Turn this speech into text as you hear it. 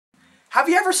Have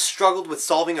you ever struggled with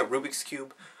solving a Rubik's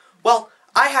Cube? Well,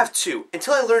 I have too,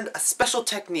 until I learned a special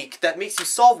technique that makes you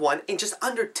solve one in just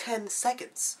under 10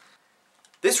 seconds.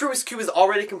 This Rubik's Cube is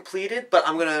already completed, but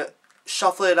I'm going to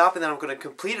shuffle it up and then I'm going to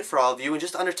complete it for all of you in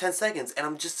just under 10 seconds,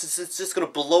 and it's just going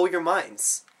to blow your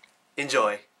minds.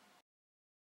 Enjoy.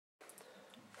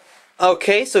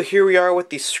 Okay, so here we are with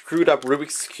the screwed up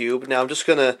Rubik's Cube. Now I'm just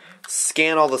going to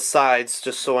scan all the sides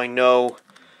just so I know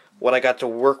what I got to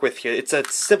work with here. It's a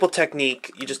simple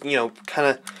technique. You just, kind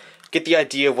of get the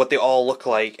idea of what they all look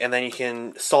like, and then you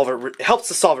can solve it. It helps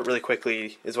to solve it really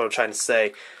quickly, is what I'm trying to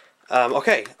say.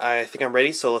 Okay, I think I'm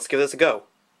ready, so let's give this a go.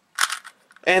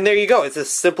 And there you go. It's as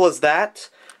simple as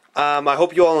that. I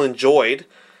hope you all enjoyed.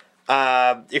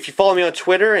 If you follow me on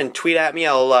Twitter and tweet at me,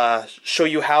 I'll show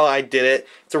you how I did it.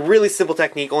 It's a really simple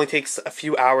technique. Only takes a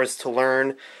few hours to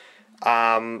learn.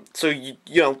 So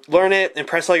learn it,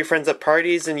 impress all your friends at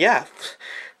parties, and yeah,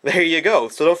 there you go.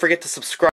 So don't forget to subscribe.